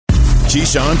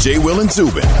Keyshawn, J. Will, and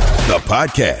Zubin, the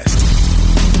podcast.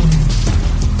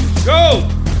 Go!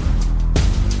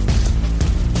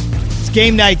 It's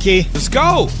game night, Key. Let's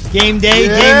go. Game day,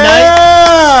 Yeah.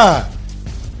 game night.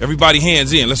 Everybody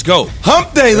hands in. Let's go.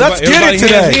 Hump day. Let's get it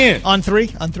today. Hands in. On three.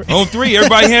 On three.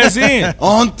 Everybody hands in.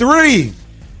 On three.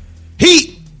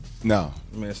 Heat. No.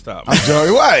 Man, stop. I'm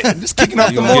joking. What? I'm just kicking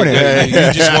off the morning.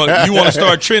 You want to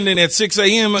start trending at 6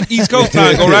 a.m. East Coast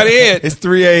time. Go right ahead. It's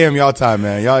 3 a.m. y'all time,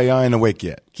 man. Y'all ain't awake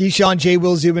yet. Keyshawn, J.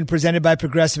 Will, Zubin, presented by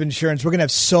Progressive Insurance. We're going to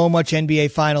have so much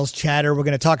NBA Finals chatter. We're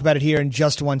going to talk about it here in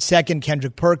just 1 second.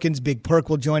 Kendrick Perkins, Big Perk,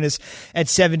 will join us at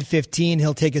 7:15.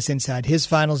 He'll take us inside his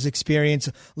Finals experience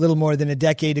a little more than a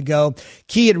decade ago.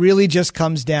 Key, it really just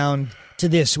comes down to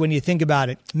this when you think about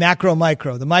it. Macro,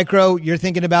 micro. The micro, you're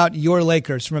thinking about your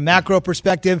Lakers. From a macro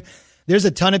perspective, there's a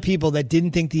ton of people that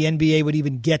didn't think the NBA would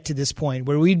even get to this point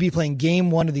where we'd be playing game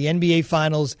one of the NBA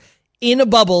Finals in a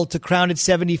bubble to crown its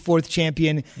 74th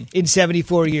champion in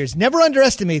 74 years. Never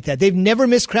underestimate that. They've never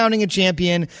missed crowning a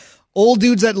champion. Old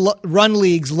dudes that run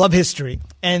leagues love history,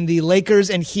 and the Lakers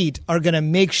and Heat are going to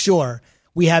make sure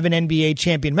we have an NBA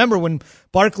champion. Remember when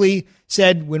Barkley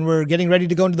said when we're getting ready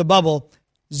to go into the bubble,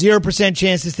 0%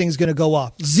 chance this thing's going to go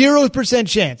off. 0%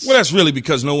 chance. Well, that's really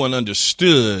because no one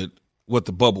understood what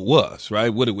the bubble was, right?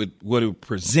 What it would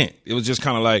present. It was just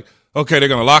kind of like, okay, they're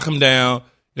going to lock them down.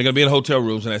 They're going to be in hotel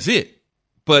rooms, and that's it.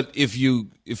 But if you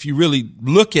really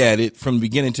look at it from the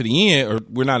beginning to the end, or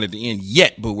we're not at the end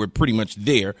yet, but we're pretty much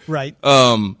there. Right.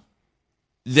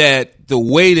 That the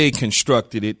way they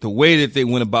constructed it, the way that they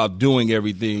went about doing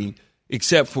everything,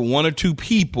 except for one or two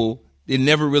people, it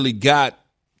never really got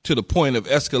to the point of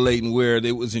escalating where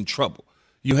they was in trouble.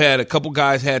 You had a couple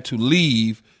guys had to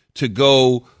leave to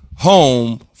go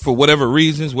home for whatever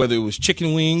reasons, whether it was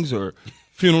chicken wings or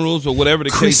funerals or whatever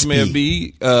the case may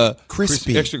be.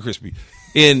 Crispy. Extra crispy.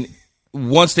 And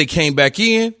once they came back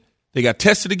in, they got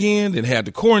tested again, then had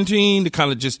to quarantine to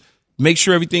kind of just make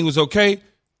sure everything was okay.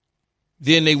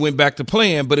 Then they went back to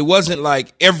playing, but it wasn't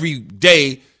like every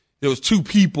day there was two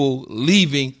people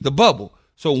leaving the bubble.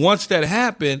 So once that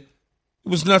happened, it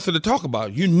was nothing to talk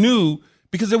about. You knew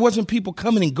because there wasn't people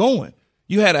coming and going.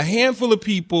 You had a handful of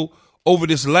people over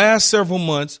this last several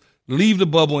months leave the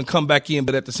bubble and come back in,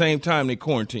 but at the same time they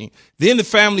quarantine. Then the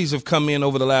families have come in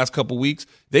over the last couple of weeks.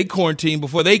 They quarantined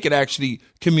before they could actually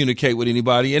communicate with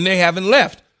anybody, and they haven't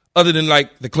left other than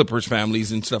like the Clippers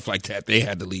families and stuff like that. They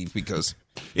had to leave because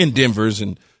in Denver's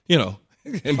and, you know.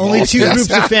 Only two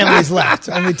groups of families left.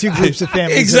 Only two groups of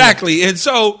families. Exactly. Left. And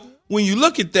so when you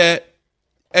look at that,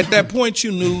 at that point,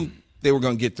 you knew they were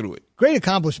going to get through it. Great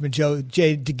accomplishment,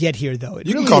 Jay, to get here, though.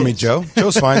 You can call me Joe.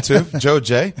 Joe's fine, too. Joe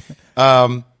J.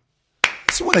 I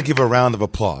just want to give a round of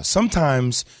applause.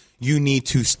 Sometimes you need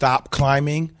to stop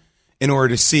climbing in order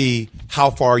to see how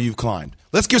far you've climbed.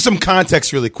 Let's give some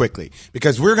context really quickly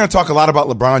because we're going to talk a lot about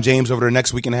LeBron James over the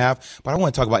next week and a half, but I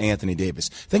want to talk about Anthony Davis.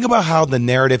 Think about how the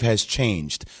narrative has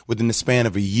changed within the span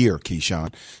of a year,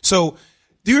 Keyshawn. So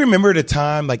do you remember the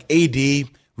time like AD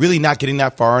really not getting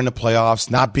that far in the playoffs,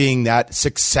 not being that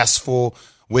successful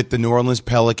with the New Orleans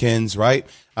Pelicans, right?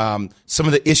 Some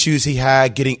of the issues he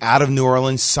had getting out of New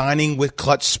Orleans, signing with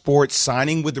Clutch Sports,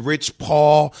 signing with Rich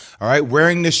Paul, all right,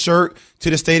 wearing the shirt to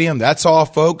the stadium. That's all,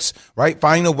 folks, right?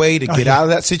 Finding a way to get out of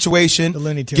that situation. The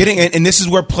Looney Tunes. And this is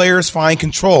where players find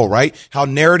control, right? How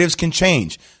narratives can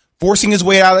change. Forcing his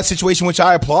way out of that situation, which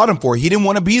I applaud him for. He didn't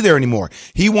want to be there anymore.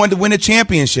 He wanted to win a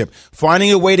championship,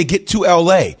 finding a way to get to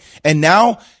L.A. And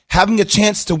now having a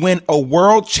chance to win a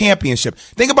world championship.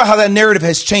 Think about how that narrative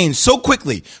has changed so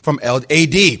quickly from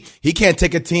AD. He can't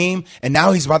take a team, and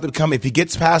now he's about to become, if he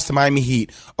gets past the Miami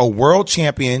Heat, a world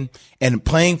champion and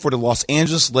playing for the Los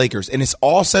Angeles Lakers. And it's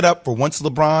all set up for once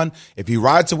LeBron, if he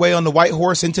rides away on the white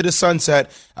horse into the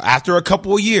sunset after a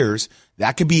couple of years,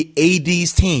 that could be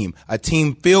AD's team, a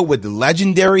team filled with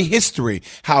legendary history,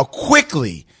 how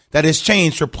quickly that has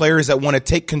changed for players that want to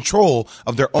take control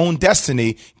of their own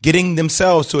destiny, getting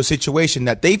themselves to a situation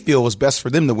that they feel is best for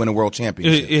them to win a world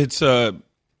championship. It's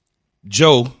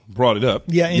Joe brought it up.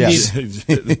 Yeah, indeed.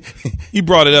 Yes. He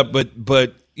brought it up,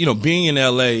 but you know, being in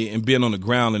L.A. and being on the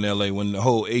ground in L.A. when the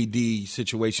whole AD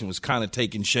situation was kind of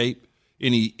taking shape,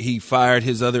 and he fired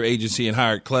his other agency and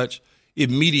hired Clutch,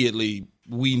 immediately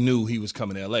we knew he was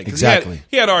coming to L.A. Exactly.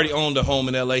 He had already owned a home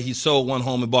in L.A. He sold one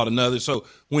home and bought another. So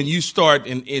when you start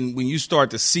and when you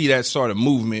start to see that sort of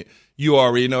movement, you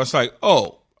already know it's like,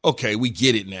 oh, okay, we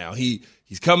get it now.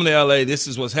 He's coming to L.A. This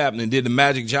is what's happening. Did the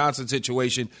Magic Johnson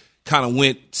situation kind of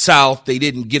went south? They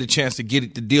didn't get a chance to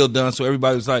get the deal done. So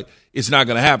everybody was like, it's not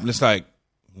going to happen. It's like,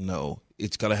 no,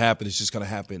 it's going to happen. It's just going to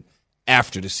happen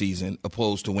after the season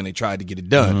opposed to when they tried to get it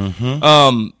done.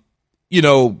 Mm-hmm. You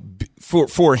know,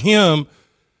 for him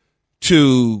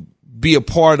to be a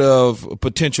part of a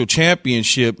potential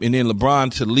championship and then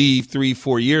LeBron to leave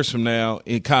 3-4 years from now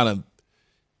and kind of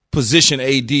position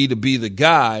AD to be the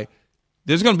guy,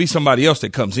 there's going to be somebody else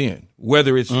that comes in,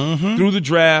 whether it's through the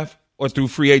draft or through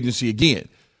free agency again.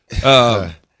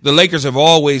 The Lakers have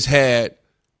always had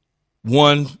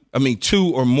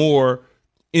two or more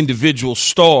individual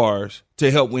stars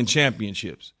to help win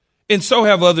championships. And so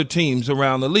have other teams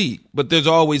around the league. But there's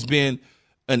always been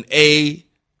an A1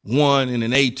 and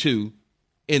an A2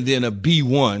 and then a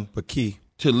B1 but key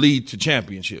to lead to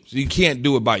championships. You can't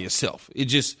do it by yourself. It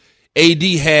just AD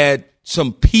had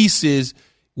some pieces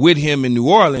with him in New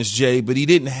Orleans, Jay, but he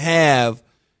didn't have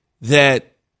that.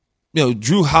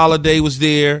 Drew Holiday was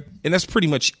there, and that's pretty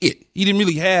much it. He didn't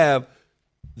really have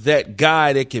that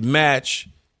guy that could match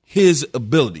his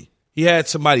ability. He had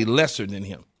somebody lesser than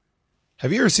him.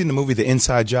 Have you ever seen the movie The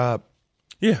Inside Job?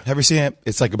 Yeah. Have you seen it?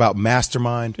 It's like about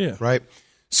mastermind, yeah. Right?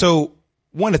 So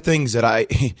one of the things that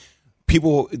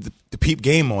the peep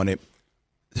game on it,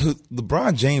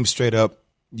 LeBron James straight up,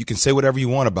 you can say whatever you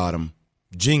want about him,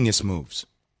 genius moves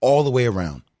all the way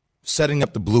around, setting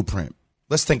up the blueprint.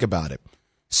 Let's think about it.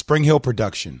 Spring Hill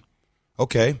production.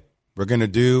 Okay, we're going to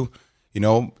do,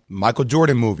 Michael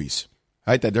Jordan movies,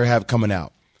 right, that they have coming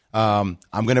out. I'm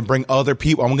going to bring other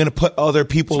people. I'm going to put other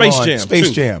people on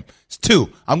Space Jam. It's 2.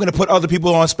 I'm going to put other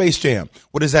people on Space Jam.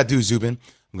 What does that do, Zubin?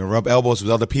 I'm going to rub elbows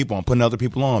with other people. I'm putting other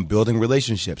people on, building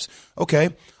relationships. Okay,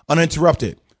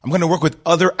 uninterrupted. I'm going to work with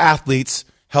other athletes,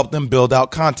 help them build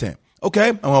out content. Okay,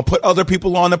 I'm going to put other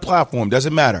people on the platform.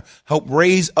 Doesn't matter. Help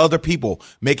raise other people,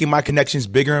 making my connections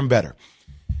bigger and better.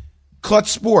 Clutch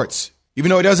Sports, even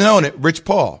though he doesn't own it, Rich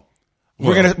Paul.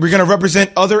 We're gonna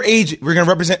represent other agents. We're gonna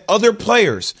represent other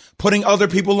players, putting other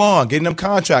people on, getting them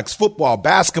contracts, football,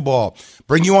 basketball,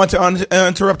 bring you on to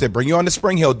Uninterrupted, bring you on to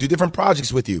Spring Hill, do different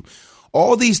projects with you.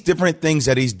 All these different things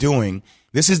that he's doing.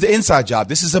 This is the inside job.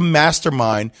 This is a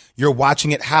mastermind. You're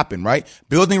watching it happen, right?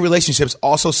 Building relationships,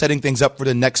 also setting things up for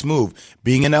the next move.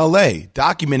 Being in LA,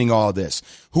 documenting all of this.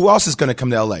 Who else is going to come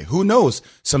to LA? Who knows?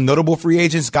 Some notable free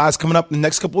agents, guys coming up in the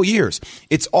next couple of years.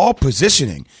 It's all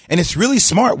positioning. And it's really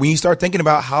smart when you start thinking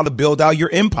about how to build out your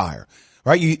empire.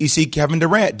 Right? You see Kevin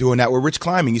Durant doing that with Rich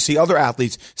Climbing. You see other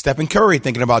athletes, Stephen Curry,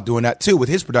 thinking about doing that too with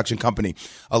his production company.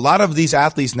 A lot of these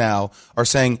athletes now are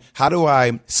saying, how do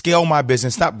I scale my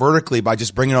business, not vertically by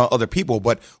just bringing on other people,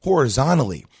 but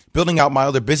horizontally, building out my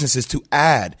other businesses to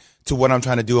add to what I'm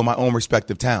trying to do in my own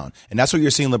respective town. And that's what you're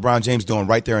seeing LeBron James doing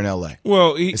right there in L.A.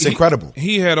 Well, it's incredible.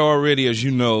 He had already, as you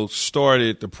know,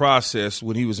 started the process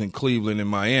when he was in Cleveland and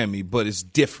Miami, but it's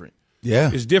different.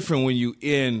 Yeah. It's different when you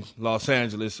in Los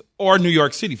Angeles or New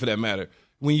York City for that matter.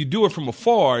 When you do it from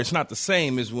afar, it's not the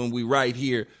same as when we right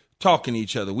here talking to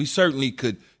each other. We certainly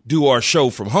could do our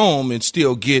show from home and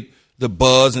still get the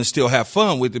buzz and still have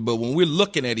fun with it. But when we're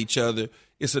looking at each other,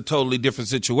 it's a totally different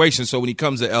situation. So when he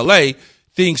comes to L.A.,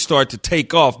 things start to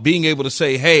take off. Being able to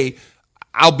say, hey,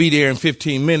 I'll be there in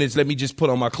 15 minutes. Let me just put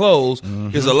on my clothes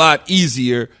is a lot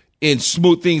easier and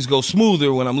things go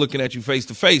smoother when I'm looking at you face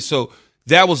to face. So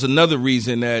that was another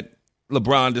reason that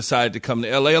LeBron decided to come to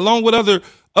L.A., along with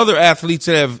other athletes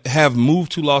that have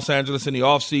moved to Los Angeles in the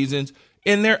off seasons,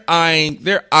 and they're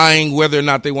eyeing whether or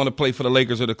not they want to play for the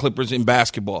Lakers or the Clippers in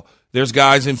basketball. There's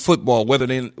guys in football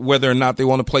whether or not they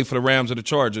want to play for the Rams or the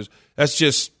Chargers.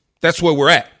 That's where we're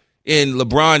at. And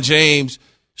LeBron James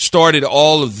started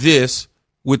all of this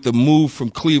with the move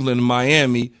from Cleveland to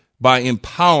Miami by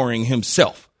empowering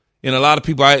himself. And a lot of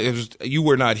people, you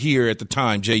were not here at the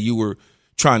time, Jay. You were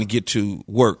trying to get to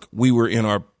work. We were in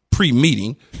our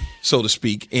pre-meeting, so to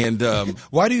speak. And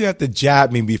why do you have to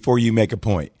jab me before you make a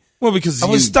point? Well, because I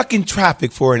was stuck in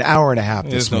traffic for an hour and a half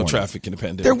this morning. There's no traffic in the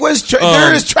pandemic.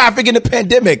 There is traffic in the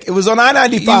pandemic. It was on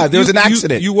I-95. There was an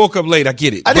accident. You woke up late. I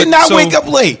get it. I did not wake up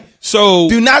late. So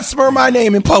do not slur my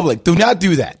name in public. Do not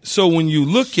do that. So when you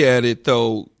look at it,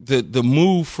 though, the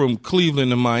move from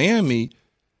Cleveland to Miami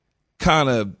kind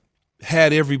of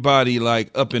had everybody like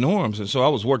up in arms. And so I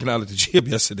was working out at the gym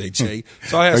yesterday, Jay.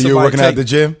 So I had you working out at the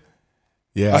gym?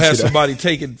 Yeah. I had somebody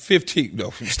taking 15.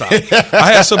 No, stop.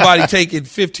 I had somebody taking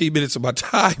 15 minutes of my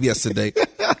time yesterday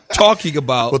talking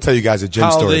about. We'll tell you guys a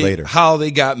gym story later. How they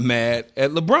got mad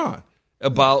at LeBron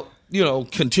about,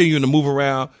 continuing to move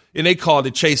around. And they called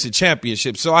it chasing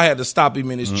championships. So I had to stop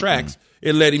him in his tracks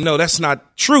and let him know that's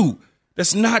not true.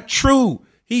 That's not true.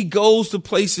 He goes to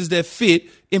places that fit,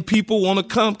 and people want to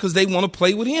come because they want to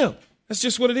play with him. That's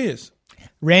just what it is.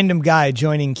 Random guy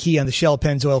joining Key on the Shell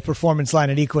Pennzoil Performance line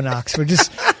at Equinox. We're just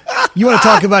You want to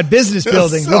talk about business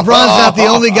building. LeBron's not the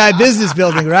only guy business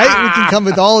building, right? We can come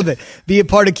with all of it. Be a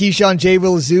part of Keyshawn, J.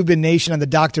 Will, Zubin Nation on the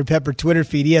Dr. Pepper Twitter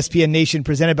feed. ESPN Nation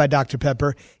presented by Dr.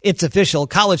 Pepper. It's official.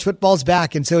 College football's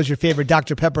back, and so is your favorite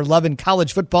Dr. Pepper loving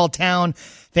college football town,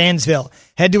 Fansville.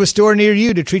 Head to a store near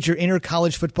you to treat your inner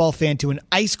college football fan to an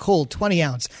ice-cold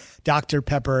 20-ounce Dr.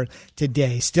 Pepper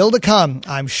today. Still to come,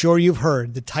 I'm sure you've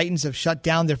heard, the Titans have shut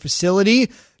down their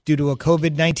facility due to a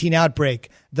COVID-19 outbreak.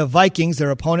 The Vikings,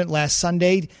 their opponent last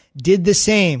Sunday, did the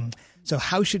same. So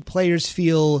how should players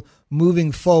feel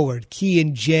moving forward? Key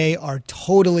and Jay are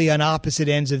totally on opposite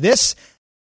ends of this.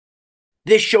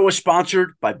 This show is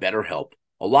sponsored by BetterHelp.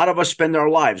 A lot of us spend our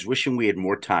lives wishing we had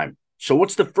more time. So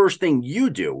what's the first thing you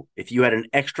do if you had an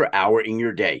extra hour in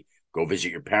your day? Go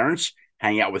visit your parents,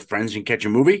 hang out with friends, and catch a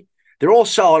movie? They're all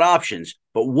solid options,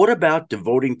 but what about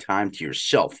devoting time to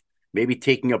yourself? Maybe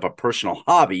taking up a personal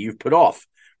hobby you've put off.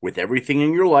 With everything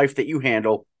in your life that you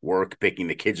handle, work, picking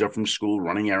the kids up from school,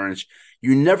 running errands,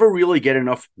 you never really get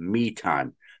enough me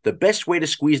time. The best way to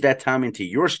squeeze that time into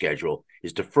your schedule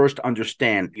is to first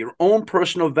understand your own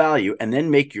personal value and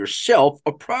then make yourself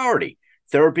a priority.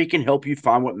 Therapy can help you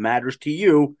find what matters to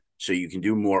you so you can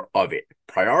do more of it.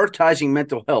 Prioritizing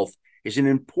mental health is an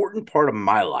important part of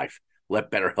my life.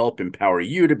 Let BetterHelp empower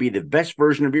you to be the best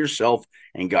version of yourself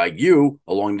and guide you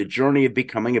along the journey of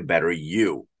becoming a better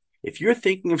you. If you're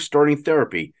thinking of starting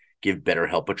therapy, give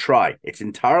BetterHelp a try. It's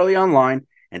entirely online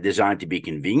and designed to be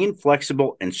convenient,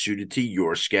 flexible, and suited to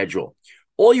your schedule.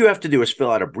 All you have to do is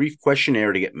fill out a brief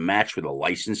questionnaire to get matched with a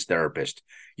licensed therapist.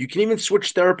 You can even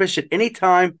switch therapists at any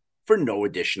time for no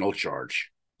additional charge.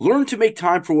 Learn to make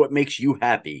time for what makes you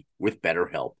happy with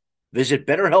BetterHelp. Visit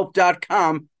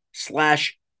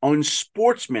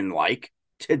BetterHelp.com/unsportsmanlike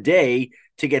today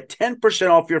to get 10%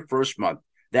 off your first month.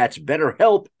 That's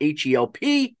BetterHelp,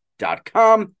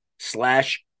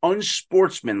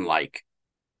 HELP.com/unsportsmanlike.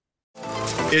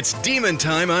 It's Demon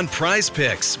Time on Prize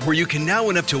Picks, where you can now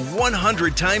win up to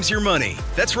 100 times your money.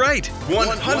 That's right,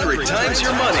 100 times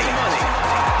your money.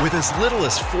 With as little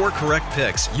as 4 correct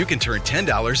picks, you can turn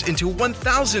 $10 into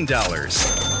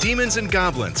 $1,000. Demons and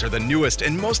Goblins are the newest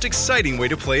and most exciting way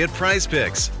to play at Prize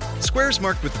Picks. Squares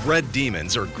marked with red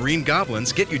demons or green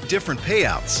goblins get you different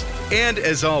payouts. And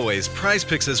as always, Prize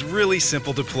Picks is really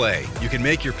simple to play. You can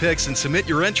make your picks and submit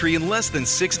your entry in less than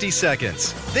 60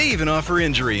 seconds. They even offer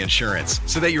injury insurance,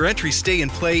 so that your entries stay in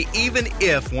play even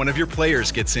if one of your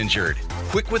players gets injured.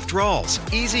 Quick withdrawals,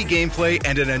 easy gameplay,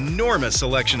 and an enormous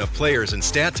selection of players and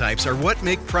stat types are what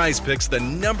make Prize Picks the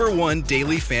 #1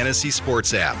 daily fantasy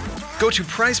sports app. Go to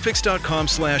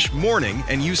prizepicks.com/morning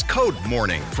and use code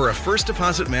MORNING for a first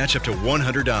deposit match up to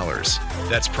 $100.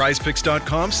 That's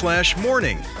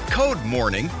prizepicks.com/morning. Code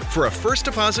MORNING for a first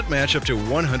deposit match up to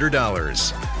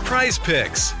 $100. Prize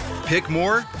Picks. Pick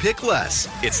more, pick less.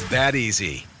 It's that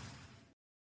easy.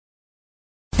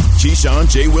 Keyshawn,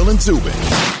 J. Will, and Zubin,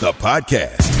 the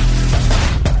podcast.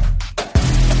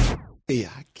 Yeah,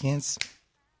 I can't.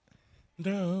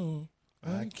 No,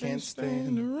 I can't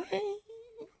stand the rain.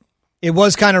 It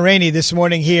was kind of rainy this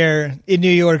morning here in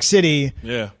New York City.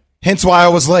 Yeah. Hence why I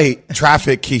was late.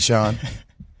 Traffic, Keyshawn.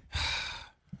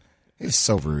 It's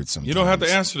so rude sometimes. You don't have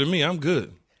to answer to me. I'm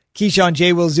good. Keyshawn,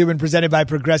 J. Will, Zubin, presented by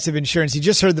Progressive Insurance. You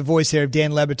just heard the voice there of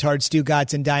Dan Le Batard, Stu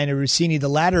Gatz, and Diana Rossini, the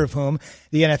latter of whom,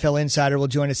 the NFL Insider, will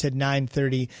join us at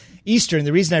 9:30 Eastern.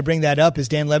 The reason I bring that up is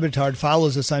Dan Le Batard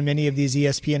follows us on many of these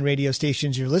ESPN radio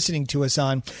stations you're listening to us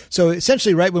on. So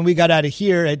essentially right when we got out of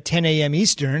here at 10 a.m.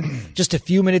 Eastern, just a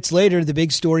few minutes later, the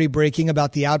big story breaking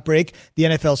about the outbreak. The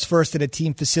NFL's first at a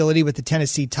team facility with the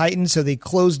Tennessee Titans, so they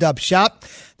closed up shop.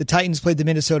 The Titans played the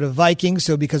Minnesota Vikings,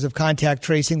 so because of contact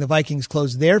tracing, the Vikings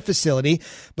closed their facility.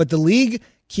 But the league,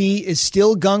 Key, is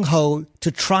still gung-ho to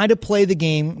try to play the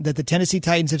game that the Tennessee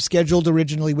Titans have scheduled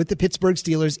originally with the Pittsburgh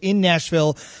Steelers in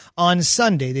Nashville on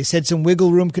Sunday. They said some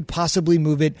wiggle room could possibly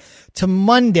move it to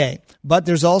Monday. But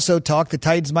there's also talk the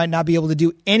Titans might not be able to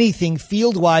do anything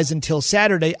field-wise until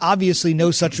Saturday. Obviously,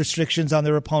 no such restrictions on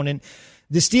their opponent,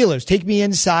 the Steelers. Take me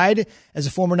inside as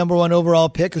a former #1 overall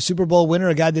pick, a Super Bowl winner,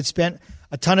 a guy that spent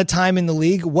a ton of time in the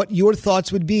league, what your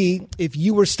thoughts would be if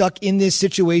you were stuck in this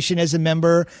situation as a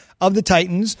member of the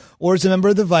Titans or as a member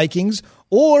of the Vikings,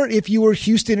 or if you were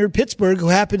Houston or Pittsburgh, who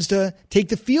happens to take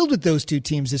the field with those two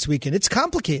teams this weekend. It's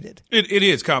complicated. It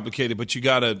is complicated, but you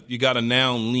gotta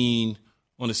now lean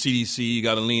on the CDC, you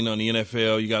gotta lean on the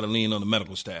NFL, you gotta lean on the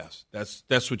medical staffs.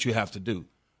 That's what you have to do.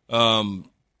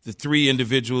 The three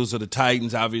individuals of the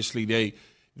Titans, obviously,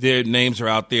 their names are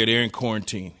out there. They're in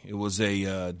quarantine. It was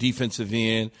a defensive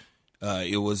end,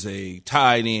 it was a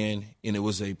tight end, and it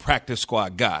was a practice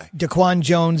squad guy. Daquan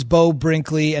Jones, Bo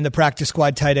Brinkley, and the practice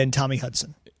squad tight end Tommy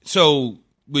Hudson. So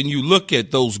when you look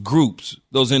at those groups,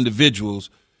 those individuals,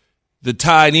 the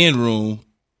tight end room,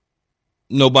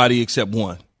 nobody except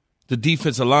one. The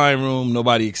defensive line room,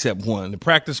 nobody except one. The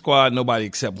practice squad, nobody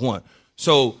except one.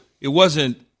 So it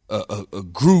wasn't a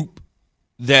group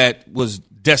that was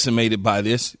decimated by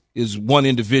this. Is one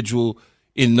individual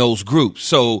in those groups.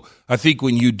 So I think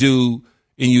when you do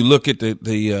and you look at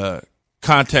the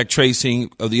contact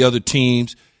tracing of the other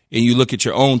teams and you look at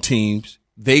your own teams,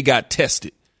 they got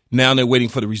tested. Now they're waiting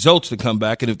for the results to come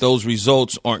back, and if those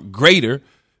results aren't greater,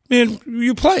 then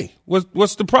you play.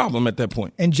 What's the problem at that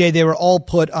point? And, Jay, they were all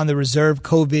put on the reserve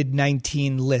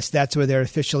COVID-19 list. That's where they're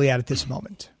officially at this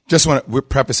moment. Just want to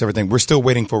preface everything. We're still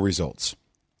waiting for results.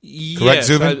 Yes, correct,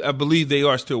 Zubin? I believe they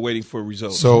are still waiting for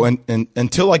results. So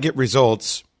until I get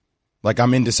results, like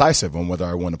I'm indecisive on whether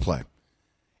I want to play.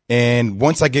 And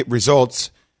once I get results,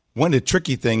 one of the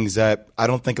tricky things that I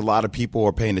don't think a lot of people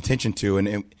are paying attention to,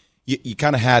 and you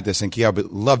kind of had this, and Key, I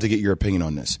would love to get your opinion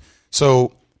on this.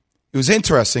 So it was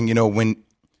interesting, when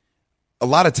a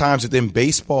lot of times within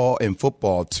baseball and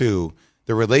football too,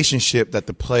 the relationship that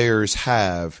the players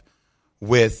have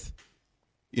with,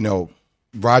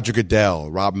 Roger Goodell,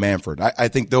 Rob Manfred, I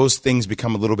think those things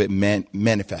become a little bit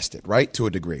manifested, right, to a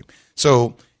degree.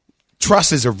 So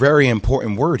trust is a very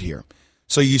important word here.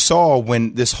 So you saw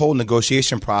when this whole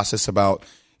negotiation process about,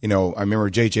 I remember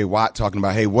J.J. Watt talking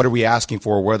about, hey, what are we asking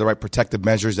for? What are the right protective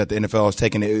measures that the NFL has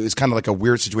taken? It was kind of like a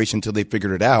weird situation until they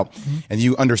figured it out. Mm-hmm. And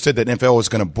you understood that NFL was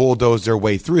going to bulldoze their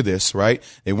way through this, right?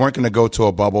 They weren't going to go to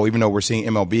a bubble, even though we're seeing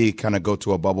MLB kind of go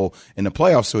to a bubble in the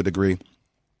playoffs to a degree.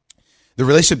 The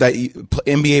relationship that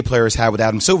NBA players had with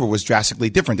Adam Silver was drastically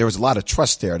different. There was a lot of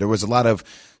trust there. There was a lot of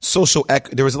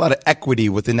there was a lot of equity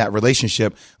within that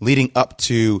relationship leading up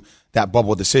to that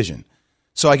bubble decision.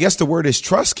 So I guess the word is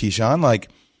trust, Keyshawn. Like,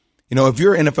 if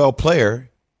you're an NFL player,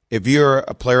 if you're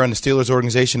a player on the Steelers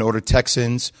organization or the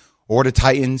Texans or the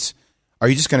Titans, are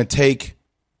you just going to take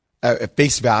at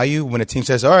face value when a team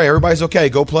says, all right, everybody's okay,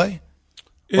 go play?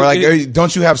 Or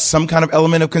don't you have some kind of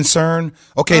element of concern?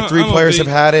 Okay, 3 players have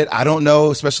had it. I don't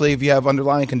know, especially if you have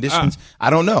underlying conditions. I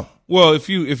don't know. Well, if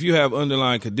you have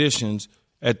underlying conditions,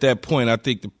 at that point, I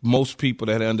think most people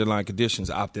that had underlying conditions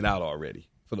opted out already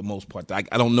for the most part. I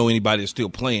don't know anybody that's still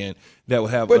playing that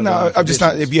would have. But no, I'm just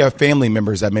not. If you have family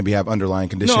members that maybe have underlying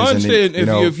conditions, no, I understand. And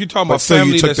if you're talking about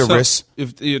family, you took the risk.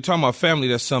 If you're talking about family,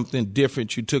 that's something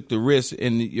different. You took the risk,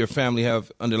 and your family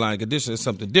have underlying conditions. That's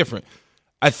something different.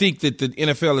 I think that the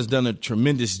NFL has done a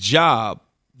tremendous job.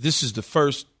 This is the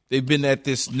first. They've been at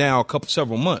this now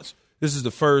several months. This is the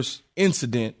first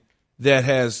incident that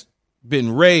has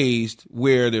been raised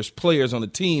where there's players on the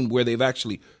team where they've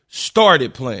actually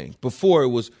started playing. Before it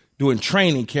was during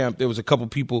training camp, there was a couple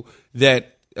people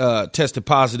that tested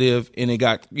positive, and they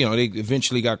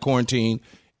eventually got quarantined,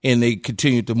 and they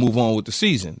continued to move on with the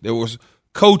season. There was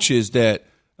coaches that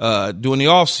during the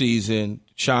offseason,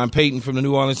 Sean Payton from the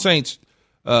New Orleans Saints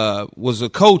was a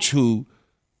coach who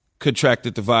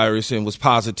contracted the virus and was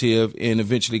positive and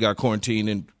eventually got quarantined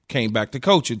and came back to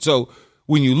coaching. So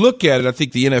when you look at it, I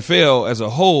think the NFL as a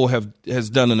whole has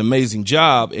done an amazing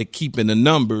job at keeping the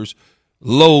numbers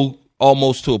low,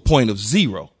 almost to a point of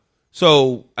 0.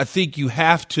 So I think you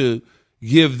have to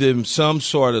give them some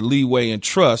sort of leeway and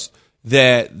trust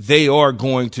that they are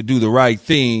going to do the right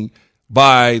thing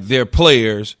by their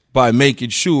players, by making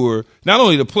sure not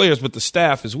only the players but the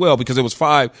staff as well, because there was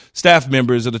 5 staff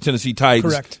members of the Tennessee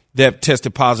Titans that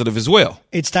tested positive as well.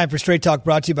 It's time for Straight Talk,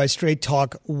 brought to you by Straight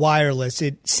Talk Wireless.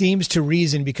 It seems to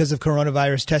reason, because of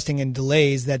coronavirus testing and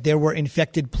delays, that there were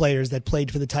infected players that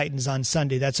played for the Titans on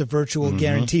Sunday. That's a virtual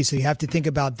guarantee, so you have to think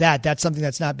about that. That's something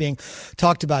that's not being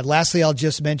talked about. Lastly, I'll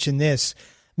just mention this.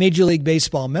 Major League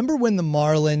Baseball. Remember when the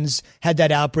Marlins had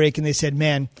that outbreak and they said,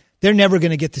 man, they're never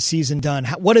going to get the season done.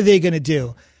 What are they going to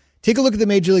do? Take a look at the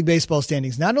Major League Baseball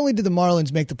standings. Not only did the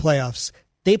Marlins make the playoffs,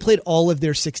 they played all of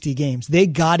their 60 games. They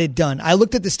got it done. I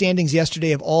looked at the standings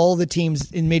yesterday of all the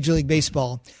teams in Major League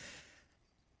Baseball.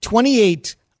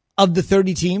 28 of the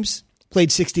 30 teams played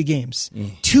 60 games.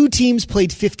 2 teams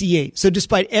played 58. So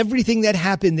despite everything that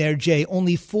happened there, Jay,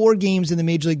 only 4 games in the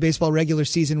Major League Baseball regular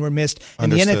season were missed.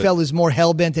 And Understood. The NFL is more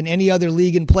hell-bent than any other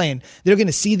league in playing. They're going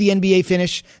to see the NBA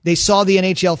finish. They saw the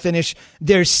NHL finish.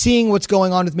 They're seeing what's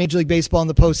going on with Major League Baseball in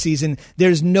the postseason.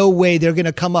 There's no way they're going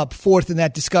to come up fourth in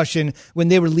that discussion when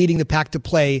they were leading the pack to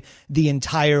play the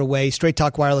entire way. Straight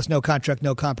Talk Wireless, no contract,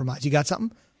 no compromise. You got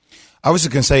something? I was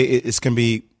just going to say it's going to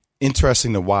be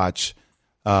interesting to watch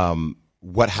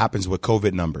what happens with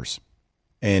COVID numbers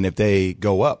and if they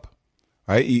go up,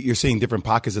 right? You're seeing different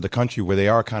pockets of the country where they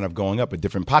are kind of going up at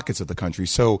different pockets of the country.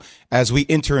 So as we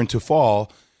enter into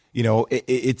fall,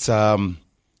 it's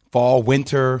fall,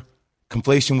 winter,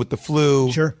 conflation with the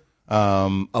flu. Sure.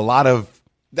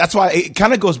 That's why it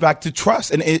kind of goes back to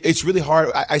trust. And it's really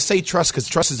hard. I say trust because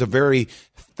trust is a very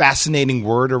fascinating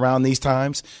word around these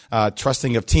times.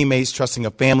 Trusting of teammates, trusting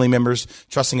of family members,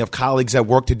 trusting of colleagues at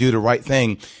work to do the right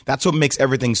thing. That's what makes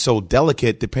everything so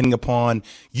delicate, depending upon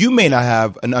you may not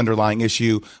have an underlying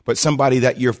issue, but somebody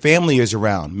that your family is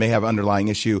around may have an underlying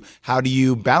issue. How do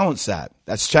you balance that?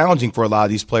 That's challenging for a lot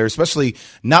of these players, especially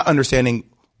not understanding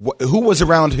who was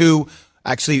around who.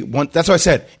 Actually, that's why I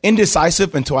said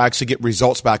indecisive until I actually get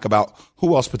results back about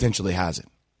who else potentially has it.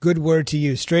 Good word to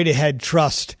you. Straight ahead,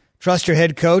 trust. Trust your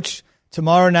head coach.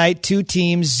 Tomorrow night, 2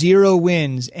 teams, 0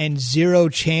 wins, and 0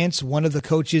 chance one of the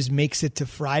coaches makes it to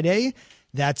Friday.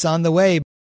 That's on the way.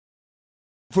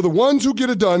 For the ones who get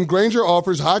it done, Grainger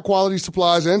offers high-quality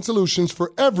supplies and solutions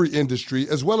for every industry,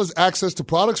 as well as access to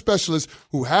product specialists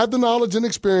who have the knowledge and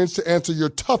experience to answer your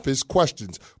toughest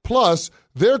questions. Plus,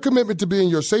 their commitment to being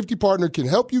your safety partner can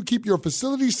help you keep your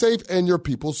facility safe and your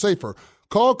people safer.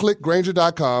 Call, click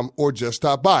Grainger.com, or just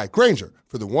stop by. Grainger,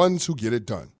 for the ones who get it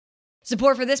done.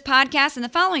 Support for this podcast and the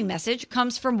following message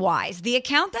comes from Wise, the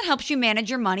account that helps you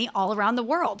manage your money all around the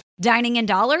world. Dining in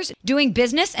dollars, doing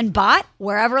business and bot,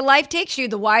 wherever life takes you,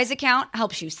 the Wise account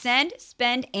helps you send,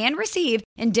 spend, and receive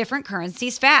in different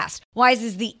currencies fast. Wise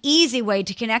is the easy way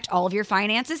to connect all of your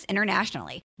finances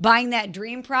internationally. Buying that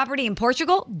dream property in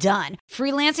Portugal? Done.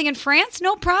 Freelancing in France?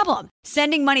 No problem.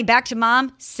 Sending money back to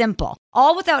mom? Simple.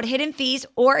 All without hidden fees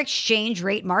or exchange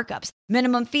rate markups.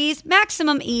 Minimum fees,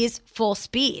 maximum ease, full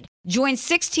speed. Join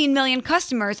 16 million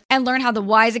customers and learn how the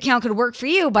Wise account could work for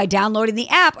you by downloading the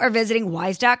app or visiting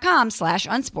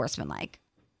wise.com/unsportsmanlike.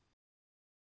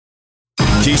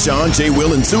 Keyshawn, J.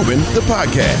 Will, and Zubin, the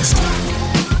podcast.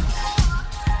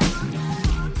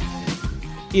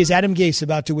 Is Adam Gase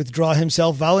about to withdraw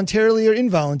himself voluntarily or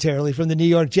involuntarily from the New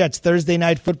York Jets? Thursday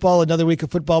night football, another week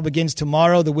of football begins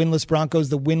tomorrow. The winless Broncos,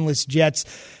 the winless Jets.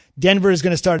 Denver is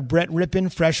going to start Brett Rippon,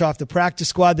 fresh off the practice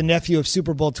squad, the nephew of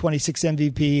Super Bowl 26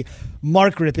 MVP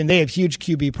Mark Rippon. They have huge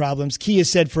QB problems. Key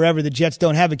has said forever the Jets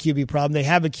don't have a QB problem. They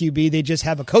have a QB. They just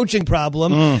have a coaching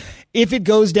problem. If it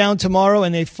goes down tomorrow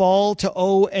and they fall to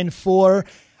 0-4,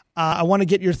 I want to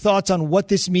get your thoughts on what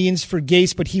this means for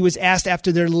Gase, but he was asked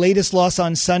after their latest loss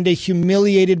on Sunday,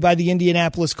 humiliated by the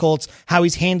Indianapolis Colts, how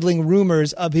he's handling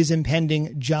rumors of his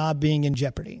impending job being in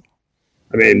jeopardy.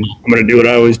 I mean, I'm going to do what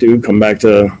I always do, come back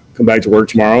to work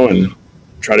tomorrow and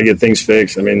try to get things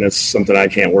fixed. I mean, that's something I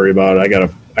can't worry about. I got to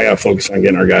focus on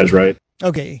getting our guys right.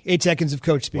 Okay, 8 seconds of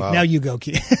coach speak. Wow. Now you go,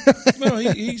 Keith. No,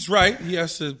 he's right. He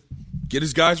has to get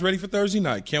his guys ready for Thursday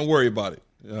night. Can't worry about it.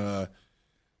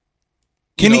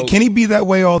 Can he be that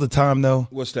way all the time, though?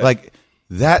 What's that? Like,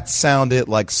 that sounded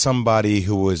like somebody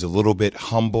who was a little bit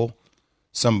humble,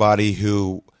 somebody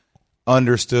who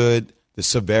understood the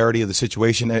severity of the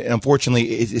situation. And unfortunately,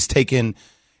 it's taken,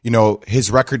 his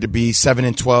record to be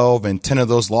 7-12, and 10 of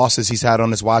those losses he's had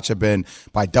on his watch have been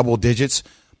by double digits.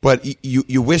 But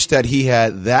you wish that he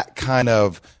had that kind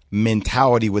of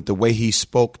mentality with the way he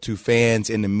spoke to fans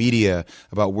in the media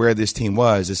about where this team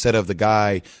was, instead of the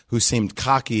guy who seemed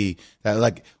cocky that,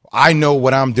 like, I know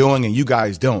what I'm doing and you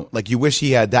guys don't. Like, you wish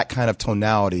he had that kind of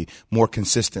tonality more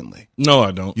consistently. No,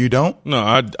 I don't. You don't?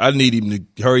 No, I need him to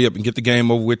hurry up and get the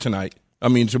game over with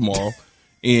tomorrow,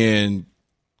 and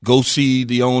go see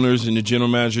the owners and the general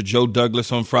manager, Joe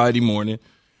Douglas, on Friday morning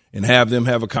and have them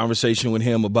have a conversation with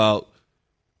him about,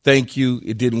 thank you,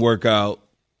 it didn't work out,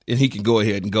 and he can go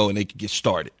ahead and go and they can get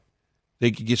started. They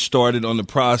can get started on the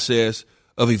process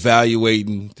of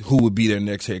evaluating who would be their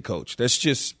next head coach. That's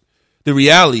just the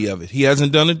reality of it. He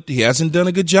hasn't done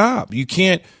a good job. You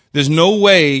can't – there's no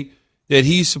way that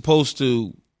he's supposed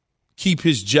to keep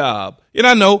his job. And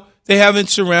I know they haven't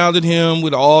surrounded him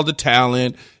with all the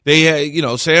talent. They had,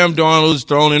 Sam Darnold's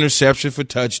thrown interception for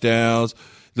touchdowns.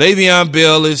 Le'Veon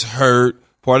Bell is hurt.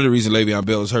 Part of the reason Le'Veon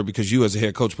Bell is hurt because you as a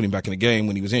head coach put him back in the game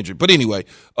when he was injured. But anyway,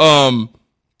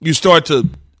 you start to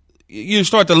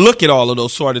look at all of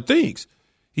those sort of things.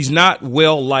 He's not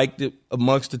well liked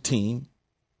amongst the team.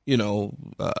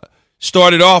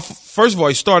 Started off when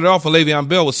Le'Veon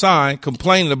Bell was signed,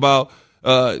 complaining about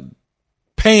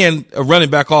paying a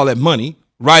running back all that money,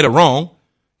 right or wrong.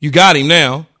 You got him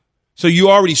now. So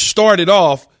you already started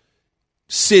off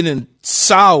sitting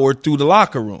sour through the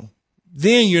locker room.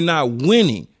 Then you're not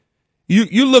winning.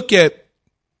 You look at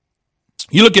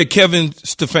Kevin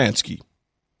Stefanski.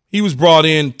 He was brought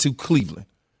in to Cleveland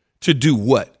to do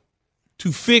what?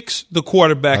 To fix the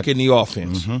quarterback in the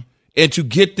offense and to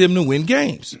get them to win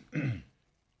games.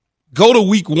 Go to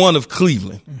week 1 of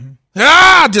Cleveland.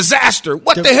 Disaster.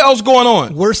 What the hell's going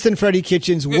on? Worse than Freddie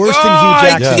Kitchens, worse than Hugh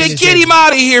Jackson. Get him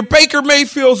out of here. Baker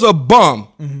Mayfield's a bum.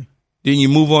 Then you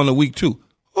move on to week 2.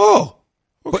 Oh,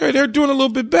 okay, they're doing a little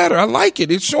bit better. I like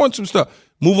it. It's showing some stuff.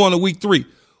 Move on to week 3.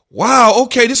 Wow,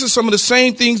 okay, this is some of the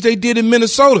same things they did in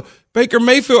Minnesota. Baker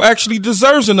Mayfield actually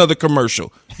deserves another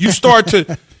commercial. You start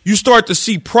to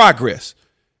see progress.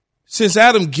 Since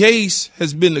Adam Gase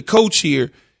has been the coach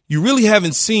here, you really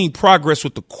haven't seen progress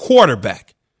with the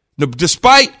quarterback. Now,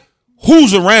 despite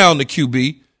who's around the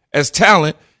QB as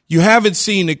talent, you haven't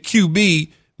seen the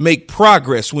QB make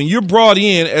progress. When you're brought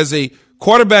in as a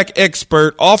quarterback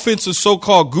expert, offensive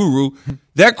so-called guru,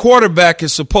 that quarterback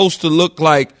is supposed to look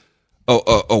like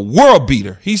a world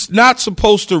beater. He's not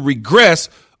supposed to regress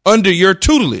under your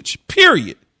tutelage,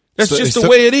 period. That's just the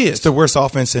way it is. It's the worst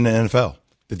offense in the NFL.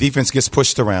 The defense gets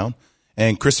pushed around,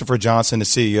 and Christopher Johnson, the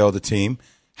CEO of the team,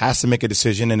 has to make a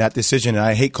decision, and that decision, and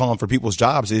I hate calling for people's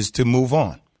jobs, is to move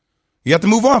on. You have to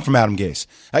move on from Adam Gase.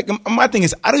 My thing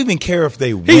is, I don't even care if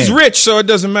they win. He's rich, so it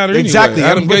doesn't matter exactly.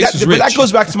 Anyway. Adam Gase is rich. But that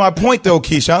goes back to my point, though,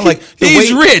 Keyshawn. Like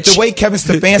he's rich. The way Kevin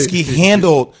Stefanski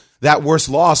handled that worst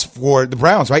loss for the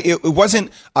Browns, right? It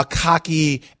wasn't a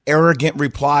cocky, arrogant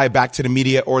reply back to the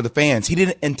media or the fans. He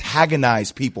didn't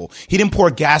antagonize people. He didn't pour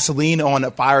gasoline on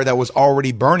a fire that was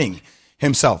already burning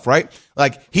himself, right?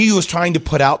 Like, he was trying to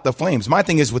put out the flames. My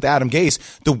thing is with Adam Gase,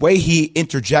 the way he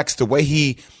interjects, the way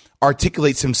he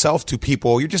articulates himself to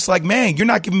people, you're just like, man, you're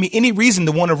not giving me any reason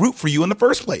to want to root for you in the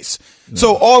first place. No.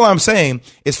 So all I'm saying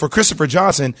is for Christopher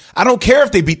Johnson, I don't care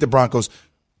if they beat the Broncos.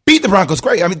 Beat the Broncos,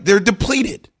 great. I mean, they're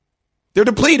depleted. They're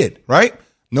depleted, right?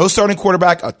 No starting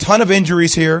quarterback, a ton of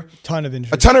injuries here. A ton of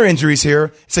injuries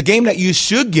here. It's a game that you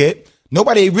should get.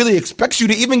 Nobody really expects you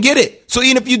to even get it. So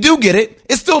even if you do get it,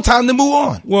 it's still time to move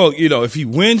on. Well, if he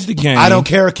wins the game. I don't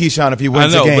care, Keyshawn, if he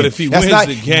wins the game. But if he wins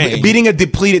the game. Beating a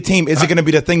depleted team isn't going to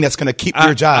be the thing that's going to keep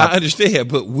your job. I understand,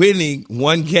 but winning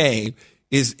one game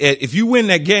is, if you win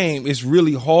that game, it's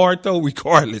really hard, though,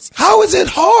 regardless. How is it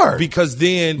hard? Because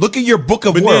then. Look at your book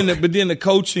of work. But then the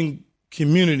coaching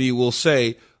community will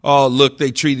say, oh, look,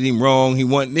 they treated him wrong. He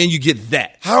won. Then you get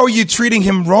that. How are you treating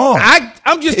him wrong?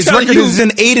 I'm just His telling you. His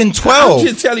record is an 8-12. I'm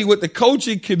just telling you what the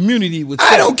coaching community would say.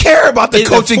 I don't care about the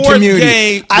coaching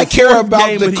community. I care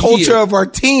about the culture of our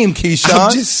team, Keyshawn.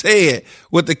 I'm just saying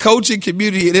what the coaching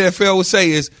community in the NFL would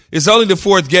say is, it's only the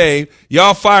 4th game.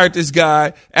 Y'all fired this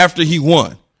guy after he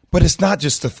won. But it's not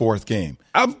just the 4th game.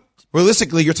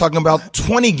 Realistically, you're talking about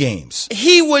 20 games.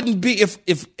 He wouldn't be if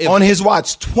on his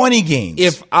watch, 20 games.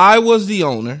 If I was the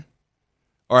owner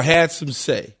or had some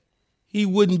say, he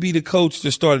wouldn't be the coach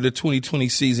that started the 2020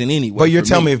 season anyway. But you're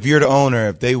telling me if you're the owner,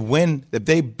 if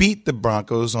they beat the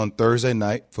Broncos on Thursday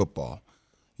Night Football,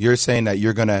 you're saying that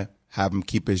you're going to have him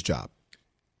keep his job?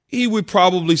 He would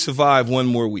probably survive one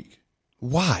more week.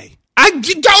 Why?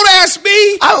 Don't ask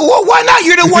me. Well, why not?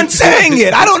 You're the one saying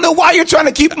it. I don't know why you're trying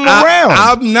to keep him around.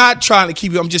 I'm not trying to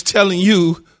keep him. I'm just telling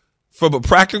you from a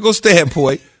practical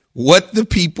standpoint what the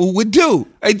people would do.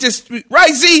 Right,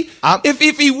 Z?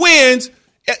 If he wins,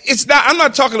 it's not. I'm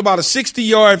not talking about a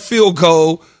 60-yard field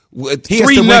goal with 3-0. He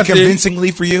has to win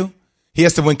convincingly for you. He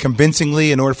has to win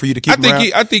convincingly in order for you to keep him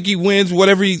around. I think he wins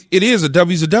whatever it is. A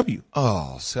W's a W.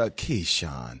 Oh, so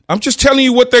Keyshawn. I'm just telling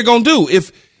you what they're gonna do.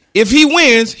 If he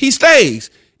wins, he stays.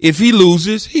 If he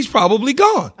loses, he's probably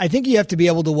gone. I think you have to be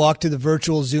able to walk to the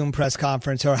virtual Zoom press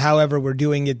conference or however we're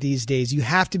doing it these days. You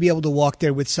have to be able to walk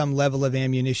there with some level of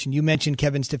ammunition. You mentioned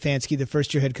Kevin Stefanski, the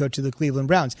first-year head coach of the Cleveland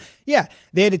Browns. Yeah,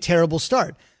 they had a terrible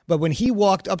start. But when he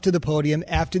walked up to the podium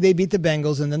after they beat the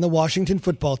Bengals and then the Washington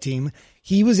football team,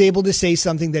 he was able to say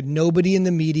something that nobody in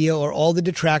the media or all the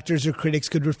detractors or critics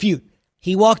could refute.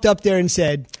 He walked up there and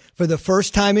said, for the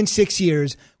first time in 6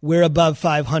 years, we're above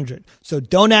 500. So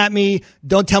don't at me.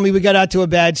 Don't tell me we got out to a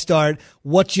bad start.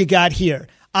 What you got here?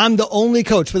 I'm the only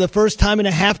coach for the first time in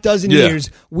a half dozen years.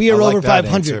 We are over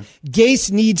 500.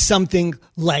 Gase needs something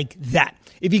like that.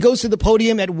 If he goes to the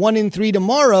podium at 1-3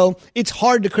 tomorrow, it's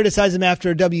hard to criticize him after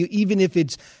a W, even if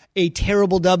it's a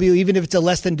terrible W, even if it's a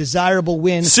less than desirable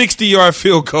win. 60-yard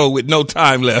field goal with no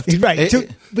time left. Right.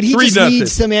 But he just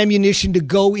needs some ammunition to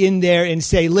go in there and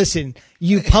say, listen,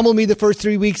 you pummeled me the first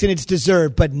 3 weeks and it's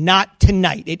deserved, but not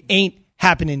tonight. It ain't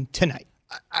happening tonight.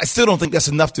 I still don't think that's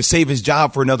enough to save his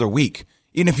job for another week,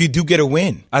 even if you do get a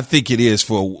win. I think it is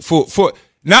for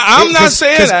now, I'm not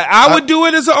saying that I would do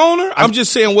it as an owner. I'm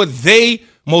just saying what they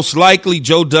most likely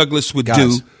Joe Douglas would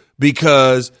do,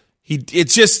 because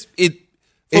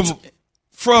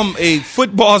from a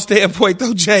football standpoint,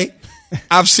 though, Jay,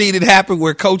 I've seen it happen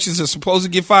where coaches are supposed to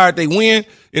get fired, they win,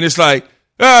 and it's like,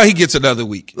 he gets another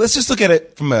week. Let's just look at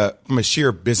it from a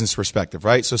sheer business perspective,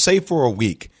 right? So say for a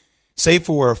week, say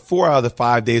for 4 out of the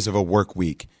 5 days of a work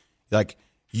week, like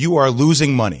you are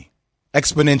losing money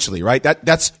exponentially, right?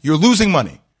 That's you're losing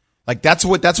money. Like that's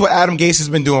what Adam Gase has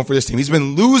been doing for this team. He's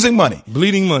been losing money,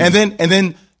 bleeding money, and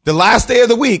then the last day of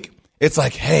the week, it's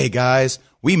like, hey guys,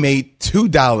 we made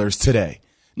 $2 today.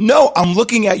 No, I'm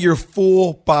looking at your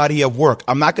full body of work.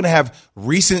 I'm not going to have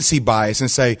recency bias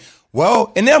and say,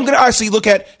 well, and then I'm going to actually look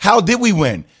at how did we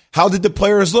win? How did the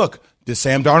players look? Did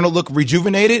Sam Darnold look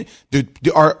rejuvenated?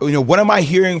 What am I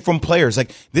hearing from players?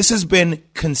 Like, this has been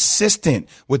consistent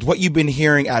with what you've been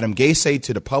hearing Adam Gase say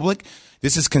to the public.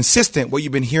 This is consistent what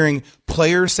you've been hearing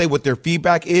players say, what their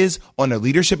feedback is on the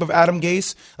leadership of Adam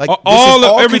Gase. Like,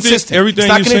 everything it's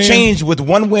not going to change with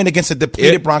one win against a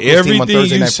depleted Broncos team on Thursday Night Football.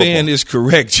 Everything you're saying is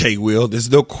correct, Jay Will. There's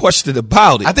no question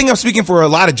about it. I think I'm speaking for a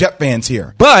lot of Jet fans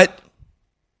here. But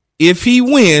if he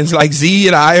wins, like Z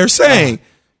and I are saying,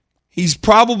 he's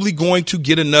probably going to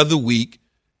get another week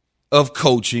of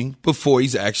coaching before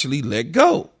he's actually let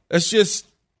go.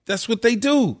 That's what they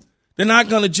do. They're not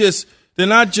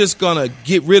just going to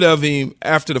get rid of him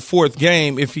after the fourth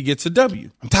game if he gets a W.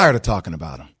 I'm tired of talking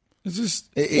about him.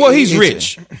 He's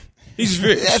rich. He's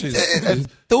rich.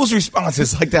 Those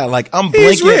responses like that, like I'm blanking.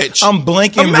 He's rich. I'm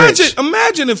blanking rich.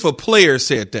 Imagine if a player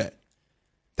said that.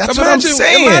 That's what I'm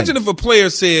saying. Imagine if a player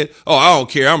said, "Oh, I don't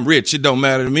care. I'm rich. It don't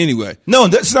matter to me anyway." No,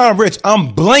 that's not rich.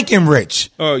 I'm blanking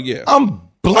rich. Oh, yeah. I'm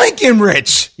blanking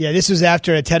rich. Yeah, this was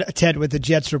after a tete with the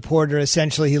Jets reporter.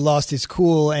 Essentially, he lost his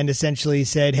cool and essentially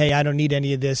said, hey, I don't need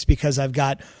any of this because I've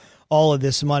got all of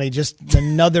this money. Just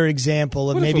another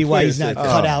example of maybe why he's not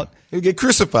cut out. He'll get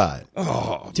crucified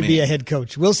to be a head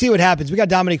coach. We'll see what happens. We got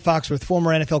Dominique Foxworth,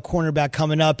 former NFL cornerback,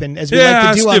 coming up. And as we like to do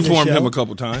on the show. I stiff-armed him a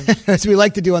couple times. As we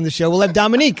like to do on the show, we'll have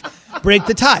Dominique break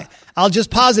the tie. I'll just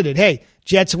posit it. Hey,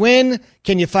 Jets win.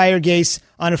 Can you fire Gase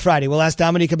on a Friday? We'll ask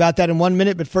Dominique about that in 1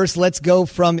 minute. But first, let's go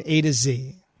from A to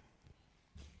Z.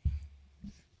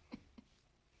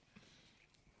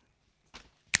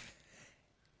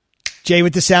 Jay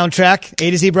with the soundtrack. A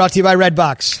to Z brought to you by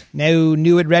Redbox. Now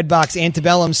new at Redbox,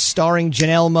 Antebellum starring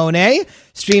Janelle Monáe.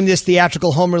 Stream this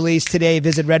theatrical home release today.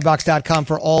 Visit redbox.com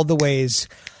for all the ways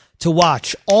to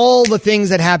watch. All the things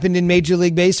that happened in Major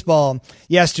League Baseball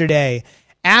yesterday.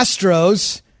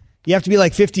 Astros, you have to be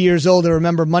like 50 years old to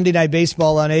remember Monday Night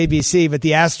Baseball on ABC, but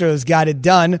the Astros got it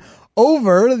done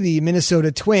over the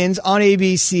Minnesota Twins on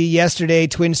ABC yesterday.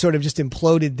 Twins sort of just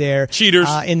imploded there. Cheaters.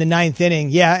 In the ninth inning.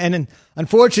 Yeah, and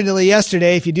unfortunately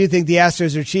yesterday, if you do think the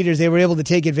Astros are cheaters, they were able to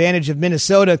take advantage of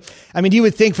Minnesota. I mean, you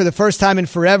would think for the first time in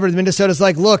forever, Minnesota's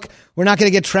like, look, we're not going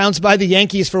to get trounced by the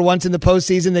Yankees for once in the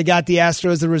postseason. They got the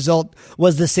Astros. The result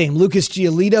was the same. Lucas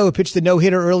Giolito, who pitched the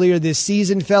no-hitter earlier this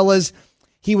season, fellas,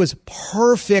 he was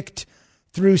perfect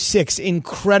through 6.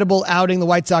 Incredible outing. The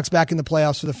White Sox back in the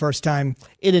playoffs for the first time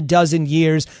in a dozen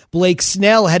years. Blake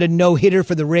Snell had a no-hitter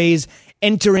for the Rays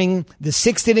entering the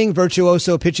 6th inning.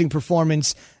 Virtuoso pitching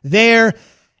performance there.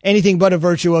 Anything but a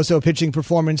virtuoso pitching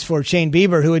performance for Shane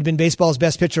Bieber, who had been baseball's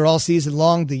best pitcher all season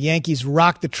long. The Yankees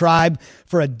rocked the Tribe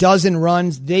for a dozen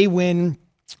runs. They win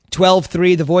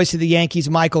 12-3. The voice of the Yankees,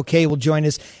 Michael Kay, will join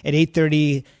us at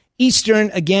 8:30 Eastern.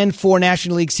 Again, 4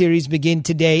 National League Series begin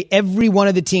today. Every one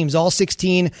of the teams, all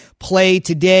 16, play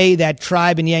today. That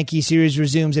Tribe and Yankee series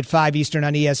resumes at 5 Eastern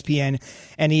on ESPN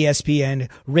and ESPN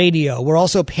Radio. We're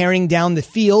also paring down the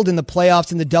field in the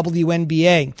playoffs in the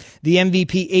WNBA. The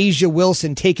MVP, Asia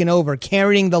Wilson, taking over,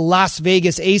 carrying the Las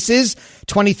Vegas Aces,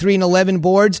 23-11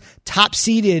 boards,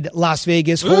 top-seeded Las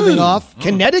Vegas, holding off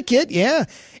Connecticut,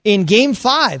 in Game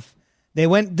 5. They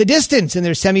went the distance in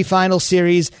their semifinal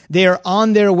series. They are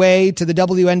on their way to the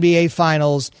WNBA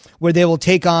Finals, where they will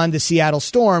take on the Seattle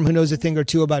Storm, who knows a thing or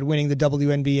two about winning the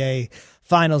WNBA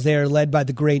Finals. They are led by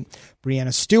the great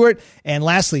Breanna Stewart. And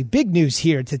lastly, big news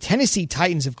here. The Tennessee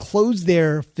Titans have closed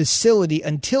their facility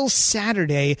until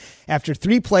Saturday after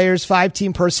 3 players, 5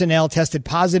 team personnel tested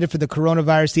positive for the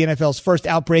coronavirus, the NFL's first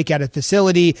outbreak at a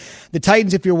facility. The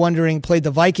Titans, if you're wondering, played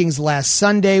the Vikings last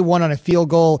Sunday, won on a field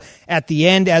goal at the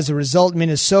end. As a result,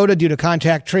 Minnesota, due to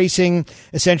contact tracing,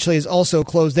 essentially has also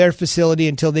closed their facility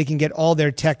until they can get all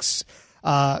their tests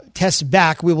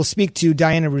back. We will speak to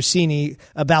Diana Rossini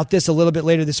about this a little bit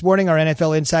later this morning, our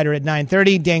NFL Insider at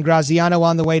 9:30. Dan Graziano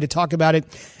on the way to talk about it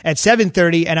at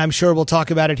 7:30, and I'm sure we'll talk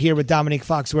about it here with Dominique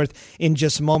Foxworth in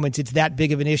just moments. It's that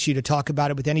big of an issue to talk about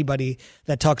it with anybody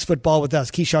that talks football with us.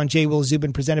 Keyshawn J. Will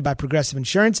Zubin, presented by Progressive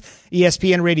Insurance.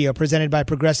 ESPN Radio, presented by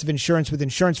Progressive Insurance, with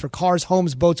insurance for cars,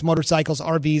 homes, boats, motorcycles,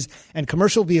 RVs, and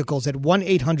commercial vehicles at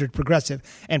 1-800-PROGRESSIVE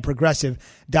and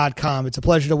Progressive.com. It's a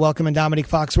pleasure to welcome in Dominique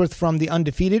Foxworth from the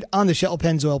undefeated on the Shell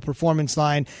Pennzoil Performance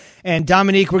Line. And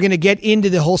Dominique, we're going to get into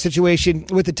the whole situation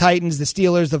with the Titans, the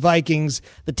Steelers, the Vikings,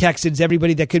 the Texans,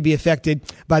 everybody that could be affected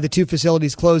by the two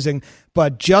facilities closing.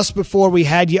 But just before we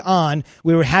had you on,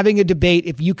 we were having a debate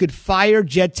if you could fire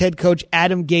Jets head coach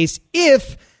Adam Gase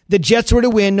if the Jets were to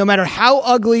win, no matter how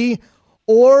ugly,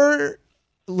 or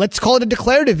let's call it a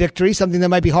declarative victory, something that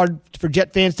might be hard for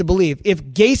Jet fans to believe. If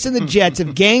Gase and the Jets,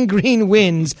 if Gang Green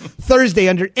wins Thursday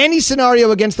under any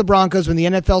scenario against the Broncos when the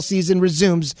NFL season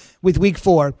resumes with Week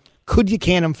 4, could you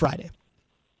can him Friday?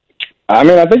 I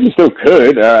mean, I think you still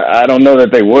could. I don't know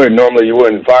that they would. Normally, you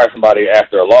wouldn't fire somebody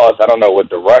after a loss. I don't know what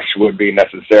the rush would be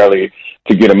necessarily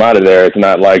to get them out of there. It's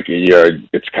not like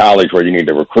it's college where you need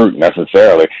to recruit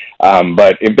necessarily.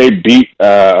 But if they beat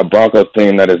a Broncos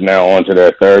team that is now on to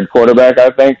their third quarterback,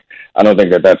 I don't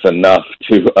think that that's enough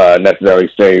to necessarily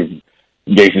save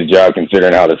Gase's job,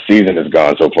 considering how the season has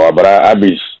gone so far. But I'd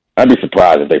be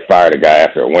surprised if they fired a guy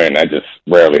after a win. That just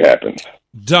rarely happens.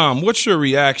 Dom, what's your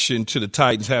reaction to the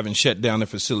Titans having shut down their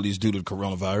facilities due to the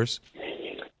coronavirus?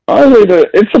 Honestly,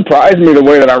 it surprised me the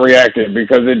way that I reacted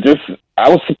because I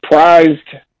was surprised.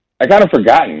 I kind of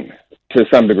forgotten to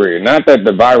some degree. Not that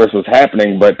the virus was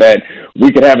happening, but that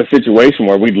we could have a situation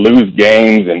where we'd lose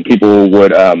games and people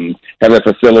would have their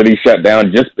facility shut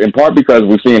down, just in part because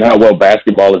we've seen how well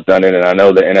basketball has done it. And I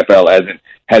know the NFL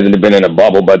hasn't been in a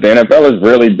bubble, but the NFL has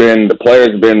really been, the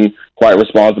players have been quite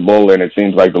responsible, and it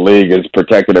seems like the league has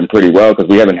protected them pretty well because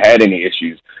we haven't had any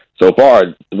issues so far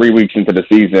 3 weeks into the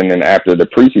season and after the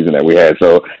preseason that we had.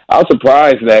 So I was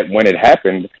surprised that when it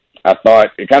happened, I thought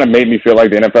it kind of made me feel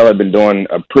like the NFL had been doing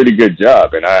a pretty good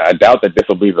job, and I doubt that this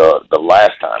will be the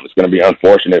last time. It's going to be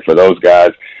unfortunate for those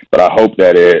guys, but I hope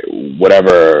that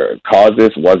whatever caused this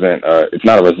it's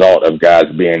not a result of guys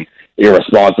being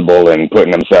irresponsible and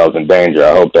putting themselves in danger.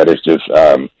 I hope that it's just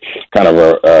kind of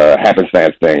a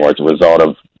happenstance thing, where it's a result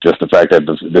of just the fact that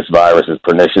this virus is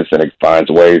pernicious and it finds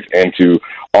ways into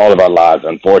all of our lives,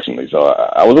 unfortunately. So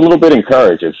I was a little bit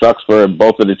encouraged. It sucks for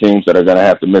both of the teams that are going to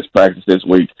have to miss practice this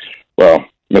week. Well,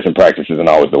 missing practice isn't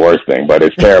always the worst thing, but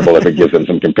it's terrible if it gives them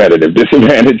some competitive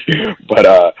disadvantage.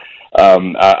 But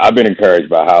I've been encouraged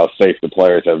by how safe the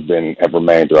players have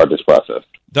remained throughout this process.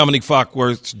 Dominique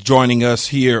Fockworth joining us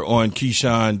here on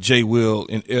Keyshawn, J. Will,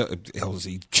 and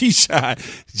LZ.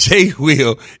 Keyshawn, J.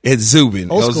 Will, and Zubin.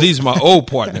 LZ's my old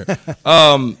partner.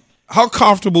 How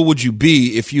comfortable would you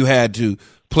be if you had to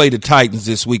play the Titans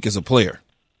this week as a player?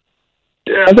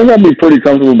 Yeah, I think I'd be pretty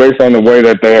comfortable based on the way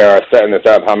that they are setting this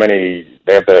up, how many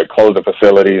they have to close the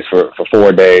facilities for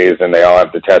 4 days and they all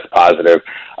have to test positive.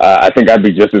 I think I'd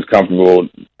be just as comfortable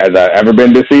as I've ever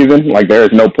been this season. Like, there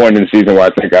is no point in the season where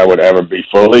I think I would ever be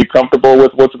fully comfortable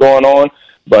with what's going on.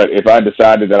 But if I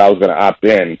decided that I was going to opt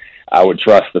in, I would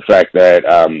trust the fact that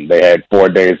they had 4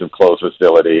 days of closed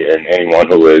facility, and everyone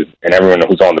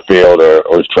who's on the field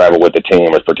or has traveled with the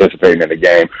team or is participating in the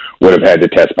game would have had to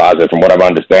test positive. From what I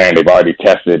understand, they've already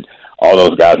tested all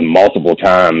those guys multiple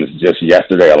times just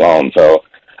yesterday alone. So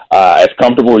as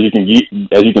comfortable as you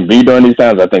can be during these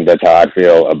times, I think that's how I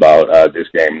feel about this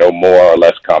game. No more or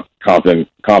less confident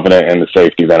in the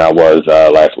safety than I was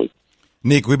last week.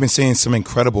 Nick, we've been seeing some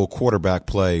incredible quarterback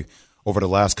play over the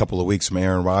last couple of weeks from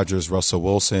Aaron Rodgers, Russell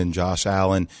Wilson, Josh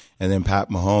Allen, and then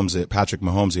Patrick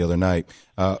Mahomes the other night.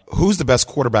 Who's the best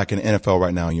quarterback in the NFL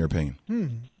right now, in your opinion?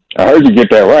 I heard you get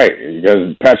that right,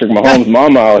 because Patrick Mahomes'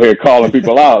 mama out here calling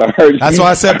people out. That's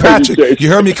why I said Patrick. You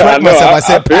heard me correct myself. I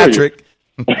said Patrick.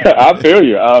 I feel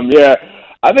you. Yeah,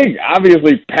 I think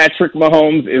obviously Patrick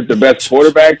Mahomes is the best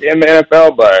quarterback in the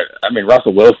NFL, but I mean,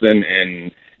 Russell Wilson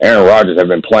and Aaron Rodgers have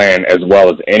been playing as well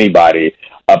as anybody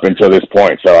up until this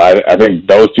point. So I think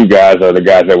those two guys are the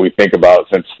guys that we think about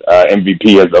since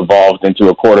MVP has evolved into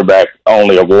a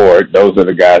quarterback-only award. Those are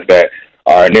the guys that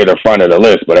are near the front of the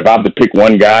list. But if I have to pick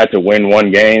one guy to win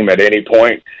one game at any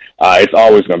point, it's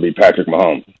always going to be Patrick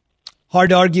Mahomes.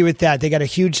 Hard to argue with that. They got a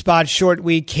huge spot, short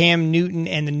week. Cam Newton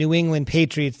and the New England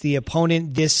Patriots, the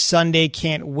opponent this Sunday.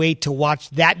 Can't wait to watch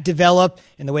that develop.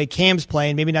 And the way Cam's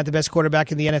playing, maybe not the best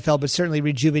quarterback in the NFL, but certainly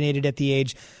rejuvenated at the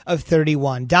age of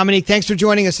 31. Dominique, thanks for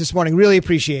joining us this morning. Really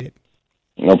appreciate it.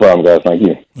 No problem, guys. Thank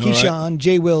you. Keyshawn,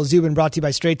 J. Will, Zubin, brought to you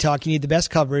by Straight Talk. You need the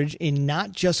best coverage in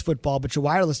not just football, but your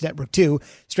wireless network, too.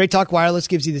 Straight Talk Wireless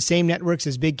gives you the same networks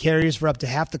as big carriers for up to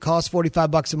half the cost,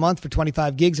 $45 a month for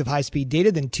 25 gigs of high-speed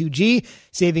data, than 2G.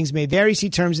 Savings may vary. See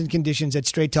terms and conditions at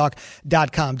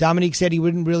straighttalk.com. Dominique said he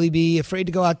wouldn't really be afraid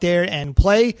to go out there and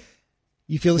play.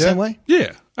 You feel the same way?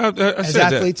 Yeah. I as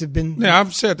said athletes that. Have been. Yeah,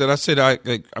 I've said that. I said I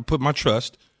put my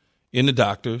trust in the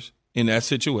doctors in that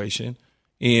situation,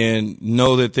 and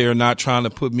know that they're not trying to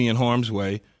put me in harm's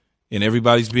way, and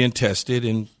everybody's being tested,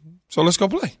 and so let's go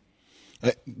play.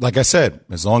 Like I said,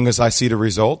 as long as I see the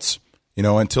results,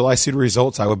 until I see the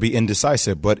results, I would be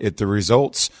indecisive. But if the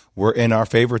results were in our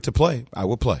favor to play, I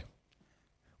would play.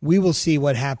 We will see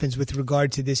what happens with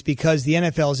regard to this because the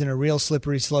NFL is in a real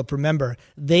slippery slope. Remember,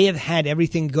 they have had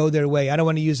everything go their way. I don't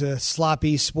want to use a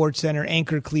sloppy SportsCenter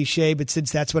anchor cliche, but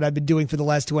since that's what I've been doing for the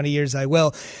last 20 years, I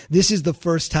will. This is the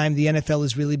first time the NFL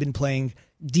has really been playing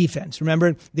defense.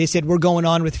 Remember, they said we're going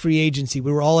on with free agency.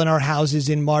 We were all in our houses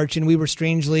in March, and we were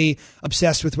strangely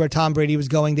obsessed with where Tom Brady was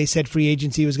going. They said free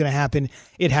agency was going to happen.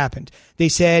 It happened. They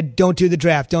said, don't do the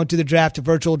draft. Don't do the draft, a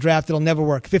virtual draft. It'll never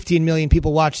work. 15 million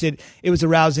people watched it. It was a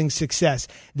rousing success.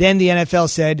 Then the NFL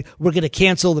said, we're going to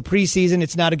cancel the preseason.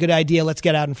 It's not a good idea. Let's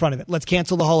get out in front of it. Let's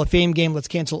cancel the Hall of Fame game. Let's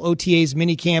cancel OTAs,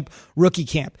 minicamp, rookie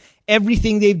camp.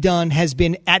 Everything they've done has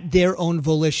been at their own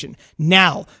volition.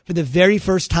 Now, for the very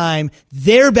first time,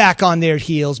 they're back on their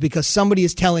heels because somebody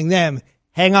is telling them,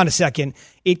 hang on a second,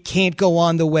 it can't go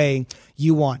on the way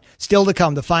you want. Still to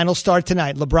come, the finals start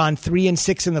tonight. LeBron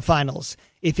 3-6 in the finals.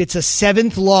 If it's a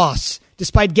 7th loss,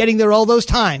 despite getting there all those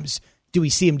times, do we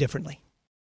see him differently?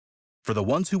 For the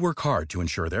ones who work hard to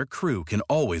ensure their crew can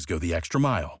always go the extra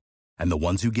mile, and the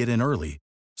ones who get in early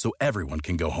so everyone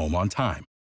can go home on time,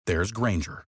 there's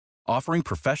Grainger, offering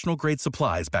professional-grade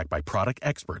supplies backed by product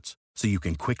experts so you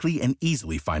can quickly and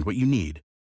easily find what you need.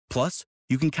 Plus,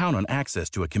 you can count on access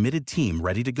to a committed team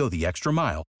ready to go the extra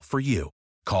mile for you.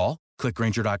 Call, click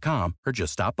Grainger.com, or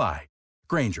just stop by.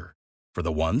 Grainger, for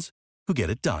the ones who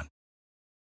get it done.